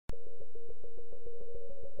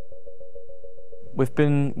We've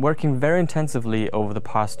been working very intensively over the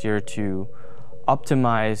past year to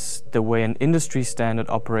optimize the way an industry standard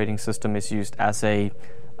operating system is used as a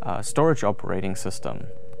storage operating system.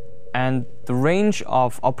 And the range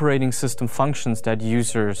of operating system functions that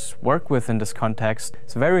users work with in this context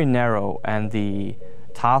is very narrow, and the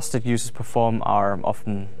tasks that users perform are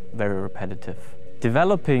often very repetitive.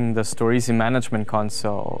 Developing the StoreEasy Management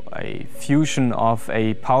Console, a fusion of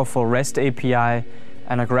a powerful REST API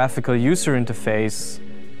and a graphical user interface,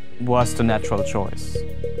 was the natural choice.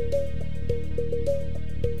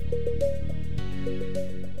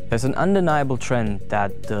 There's an undeniable trend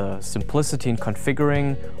that the simplicity in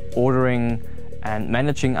configuring, ordering, and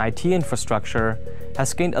managing IT infrastructure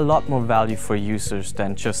has gained a lot more value for users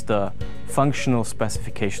than just the functional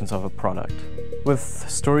specifications of a product. With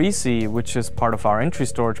StoreEasy, which is part of our entry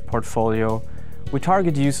storage portfolio, we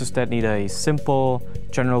target users that need a simple,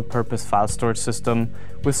 general-purpose file storage system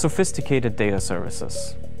with sophisticated data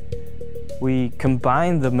services. We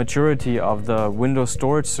combine the majority of the Windows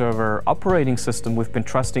Storage Server operating system we've been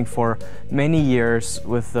trusting for many years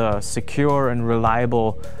with the secure and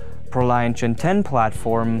reliable ProLiant Gen 10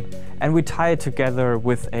 platform, and we tie it together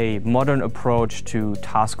with a modern approach to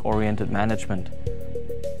task-oriented management.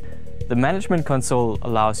 The Management Console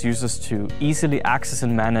allows users to easily access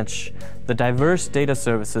and manage the diverse data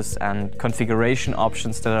services and configuration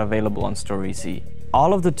options that are available on StoreEasy.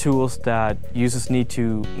 All of the tools that users need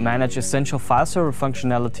to manage essential file server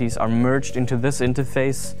functionalities are merged into this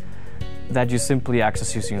interface that you simply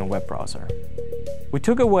access using a web browser. We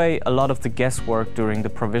took away a lot of the guesswork during the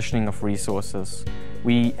provisioning of resources.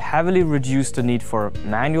 We heavily reduced the need for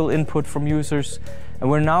manual input from users, and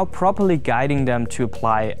we're now properly guiding them to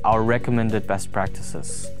apply our recommended best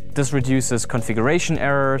practices. This reduces configuration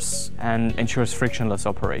errors and ensures frictionless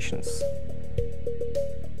operations.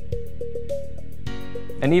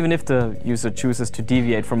 And even if the user chooses to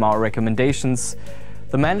deviate from our recommendations,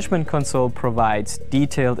 the Management Console provides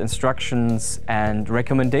detailed instructions and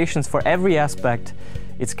recommendations for every aspect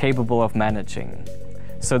it's capable of managing.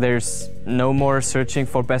 So there's no more searching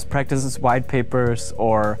for best practices white papers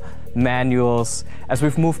or manuals, as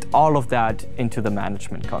we've moved all of that into the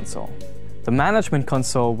Management Console. The Management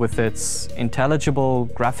Console, with its intelligible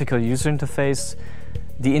graphical user interface,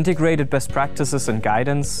 the integrated best practices and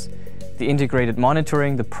guidance, the integrated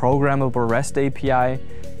monitoring, the programmable REST API,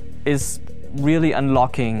 is really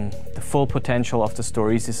unlocking the full potential of the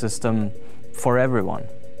StoreEasy system for everyone.